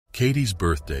Katie's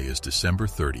birthday is December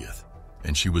 30th,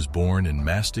 and she was born in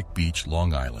Mastic Beach,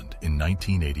 Long Island in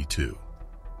 1982.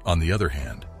 On the other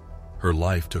hand, her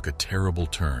life took a terrible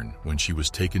turn when she was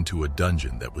taken to a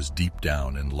dungeon that was deep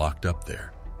down and locked up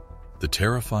there. The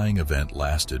terrifying event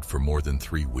lasted for more than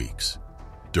 3 weeks.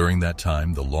 During that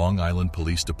time, the Long Island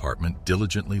Police Department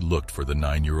diligently looked for the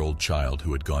 9-year-old child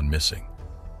who had gone missing.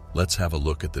 Let's have a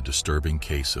look at the disturbing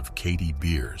case of Katie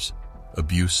Beers.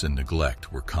 Abuse and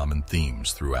neglect were common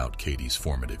themes throughout Katie's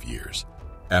formative years.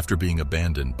 After being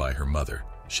abandoned by her mother,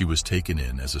 she was taken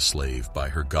in as a slave by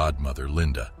her godmother,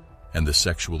 Linda, and the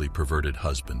sexually perverted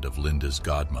husband of Linda's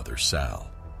godmother,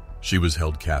 Sal. She was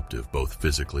held captive both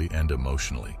physically and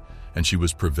emotionally, and she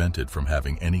was prevented from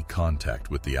having any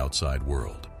contact with the outside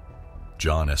world.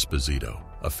 John Esposito,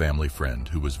 a family friend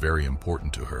who was very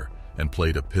important to her and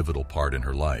played a pivotal part in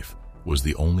her life, was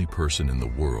the only person in the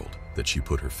world that she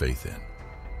put her faith in.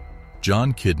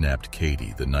 John kidnapped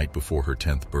Katie the night before her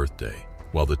 10th birthday,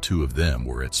 while the two of them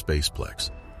were at Spaceplex,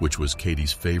 which was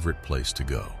Katie's favorite place to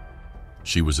go.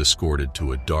 She was escorted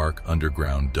to a dark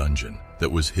underground dungeon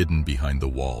that was hidden behind the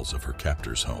walls of her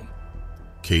captor's home.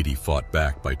 Katie fought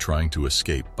back by trying to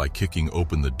escape by kicking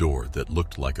open the door that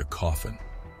looked like a coffin,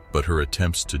 but her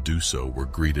attempts to do so were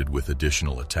greeted with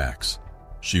additional attacks.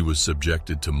 She was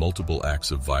subjected to multiple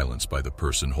acts of violence by the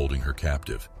person holding her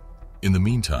captive. In the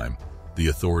meantime, the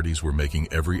authorities were making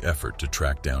every effort to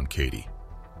track down Katie.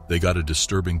 They got a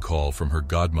disturbing call from her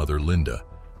godmother, Linda,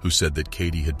 who said that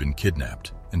Katie had been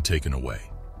kidnapped and taken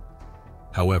away.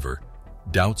 However,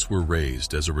 doubts were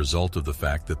raised as a result of the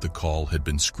fact that the call had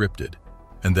been scripted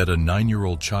and that a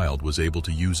 9-year-old child was able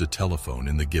to use a telephone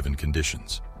in the given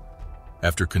conditions.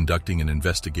 After conducting an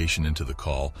investigation into the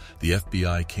call, the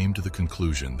FBI came to the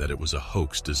conclusion that it was a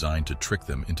hoax designed to trick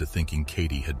them into thinking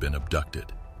Katie had been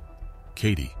abducted.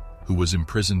 Katie, who was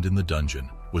imprisoned in the dungeon,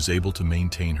 was able to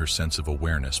maintain her sense of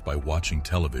awareness by watching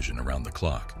television around the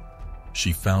clock.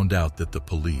 She found out that the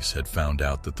police had found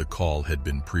out that the call had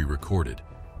been pre-recorded,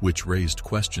 which raised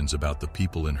questions about the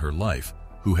people in her life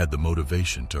who had the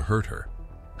motivation to hurt her.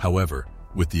 However,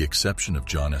 with the exception of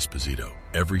John Esposito,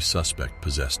 every suspect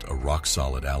possessed a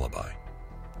rock-solid alibi.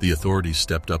 The authorities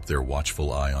stepped up their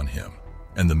watchful eye on him,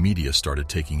 and the media started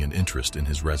taking an interest in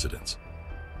his residence.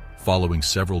 Following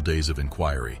several days of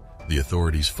inquiry, the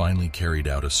authorities finally carried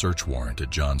out a search warrant at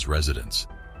John's residence.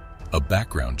 A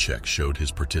background check showed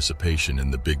his participation in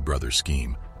the Big Brother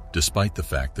scheme, despite the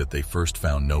fact that they first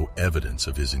found no evidence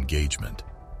of his engagement.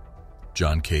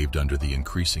 John caved under the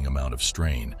increasing amount of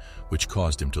strain, which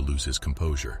caused him to lose his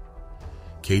composure.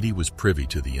 Katie was privy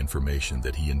to the information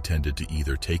that he intended to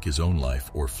either take his own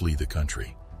life or flee the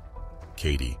country.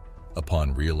 Katie,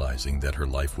 upon realizing that her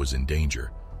life was in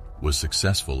danger, was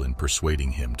successful in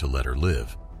persuading him to let her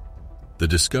live. The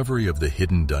discovery of the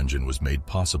hidden dungeon was made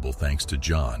possible thanks to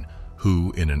John,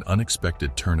 who, in an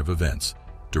unexpected turn of events,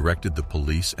 directed the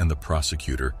police and the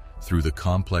prosecutor through the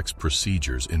complex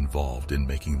procedures involved in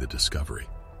making the discovery.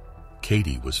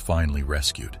 Katie was finally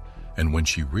rescued, and when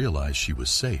she realized she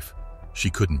was safe, she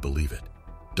couldn't believe it.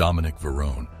 Dominic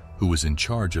Verone, who was in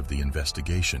charge of the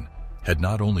investigation, had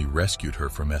not only rescued her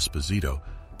from Esposito,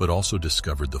 but also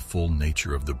discovered the full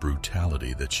nature of the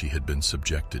brutality that she had been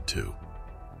subjected to.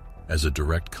 As a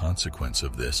direct consequence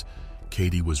of this,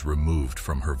 Katie was removed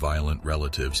from her violent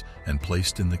relatives and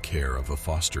placed in the care of a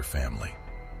foster family.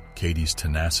 Katie's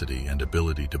tenacity and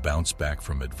ability to bounce back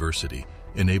from adversity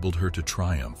enabled her to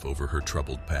triumph over her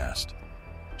troubled past.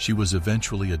 She was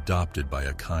eventually adopted by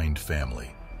a kind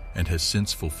family and has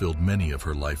since fulfilled many of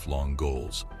her lifelong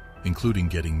goals, including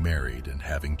getting married and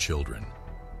having children.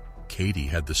 Katie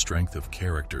had the strength of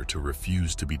character to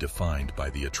refuse to be defined by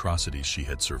the atrocities she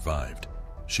had survived.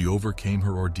 She overcame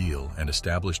her ordeal and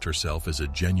established herself as a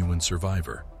genuine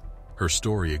survivor. Her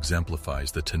story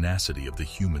exemplifies the tenacity of the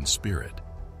human spirit.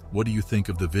 What do you think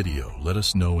of the video? Let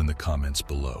us know in the comments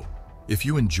below. If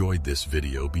you enjoyed this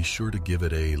video, be sure to give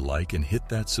it a like and hit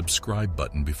that subscribe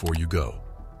button before you go.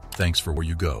 Thanks for where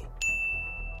you go.